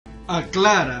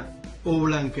Aclara o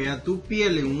blanquea tu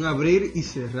piel en un abrir y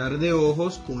cerrar de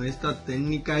ojos con esta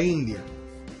técnica india.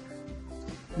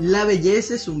 La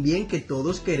belleza es un bien que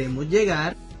todos queremos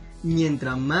llegar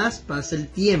mientras más pasa el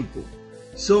tiempo.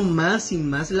 Son más y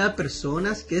más las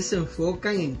personas que se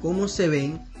enfocan en cómo se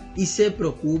ven y se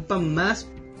preocupan más,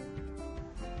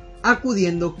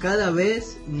 acudiendo cada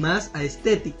vez más a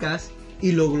estéticas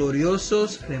y los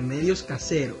gloriosos remedios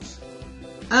caseros.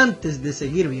 Antes de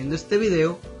seguir viendo este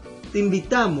video, te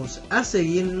invitamos a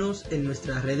seguirnos en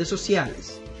nuestras redes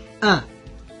sociales.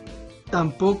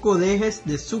 Tampoco dejes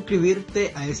de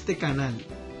suscribirte a este canal.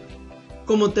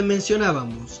 Como te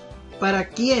mencionábamos, para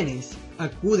quienes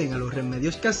acuden a los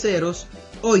remedios caseros,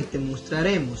 hoy te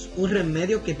mostraremos un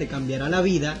remedio que te cambiará la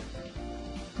vida,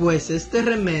 pues este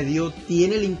remedio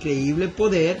tiene el increíble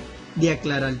poder de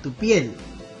aclarar tu piel.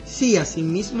 Sí, así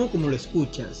mismo como lo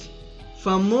escuchas.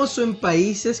 Famoso en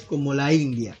países como la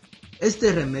India,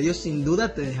 este remedio sin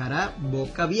duda te dejará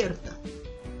boca abierta.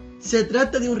 Se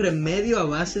trata de un remedio a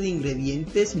base de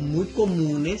ingredientes muy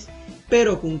comunes,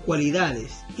 pero con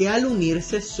cualidades que al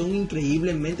unirse son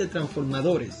increíblemente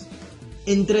transformadores.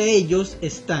 Entre ellos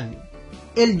están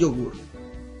el yogur,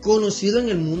 conocido en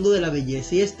el mundo de la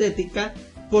belleza y estética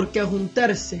porque al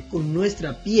juntarse con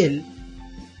nuestra piel,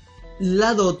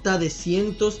 la dota de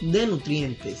cientos de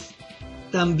nutrientes.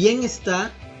 También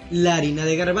está la harina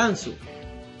de garbanzo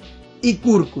y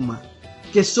cúrcuma,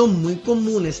 que son muy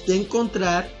comunes de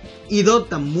encontrar y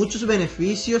dotan muchos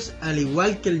beneficios al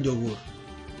igual que el yogur.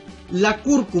 La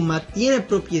cúrcuma tiene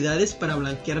propiedades para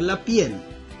blanquear la piel,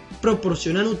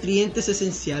 proporciona nutrientes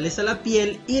esenciales a la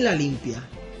piel y la limpia,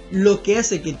 lo que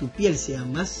hace que tu piel sea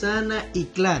más sana y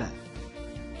clara.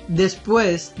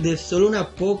 Después de solo unas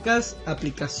pocas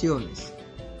aplicaciones,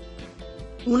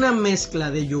 una mezcla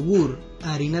de yogur,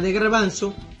 harina de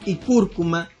garbanzo y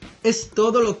cúrcuma es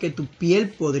todo lo que tu piel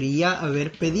podría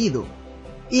haber pedido.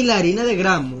 Y la harina de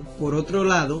grano, por otro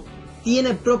lado,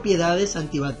 tiene propiedades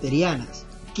antibacterianas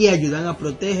que ayudan a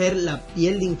proteger la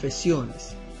piel de infecciones.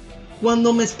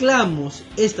 Cuando mezclamos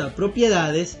estas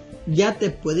propiedades, ya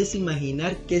te puedes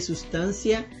imaginar qué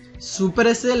sustancia súper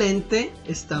excelente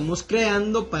estamos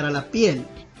creando para la piel.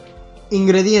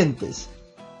 Ingredientes: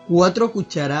 4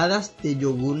 cucharadas de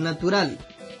yogur natural,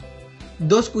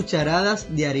 2 cucharadas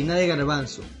de harina de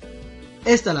garbanzo.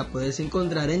 Esta la puedes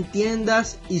encontrar en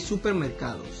tiendas y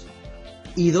supermercados.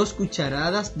 Y 2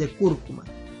 cucharadas de cúrcuma.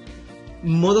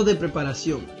 Modo de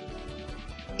preparación: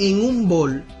 en un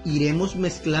bol iremos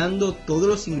mezclando todos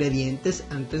los ingredientes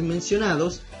antes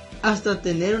mencionados hasta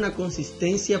tener una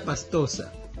consistencia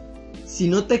pastosa. Si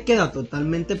no te queda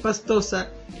totalmente pastosa,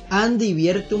 anda y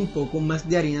vierte un poco más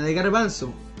de harina de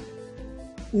garbanzo.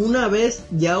 Una vez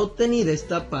ya obtenida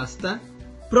esta pasta,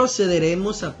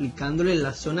 procederemos aplicándole en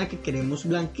la zona que queremos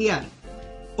blanquear.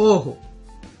 Ojo,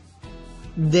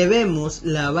 debemos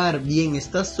lavar bien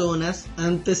estas zonas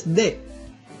antes de.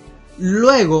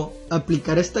 Luego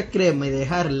aplicar esta crema y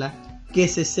dejarla que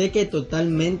se seque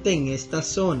totalmente en esta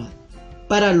zona,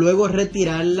 para luego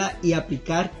retirarla y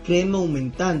aplicar crema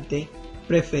aumentante,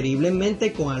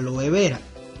 preferiblemente con aloe vera.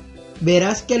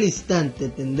 Verás que al instante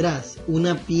tendrás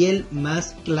una piel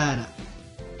más clara.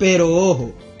 Pero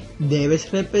ojo, debes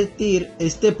repetir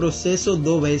este proceso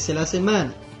 2 veces a la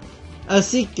semana.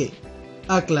 Así que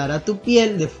aclara tu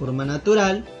piel de forma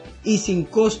natural y sin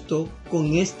costo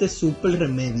con este super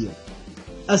remedio.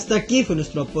 Hasta aquí fue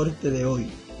nuestro aporte de hoy.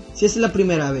 Si es la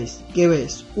primera vez que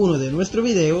ves uno de nuestros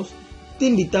videos, te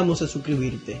invitamos a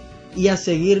suscribirte y a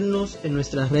seguirnos en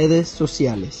nuestras redes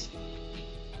sociales.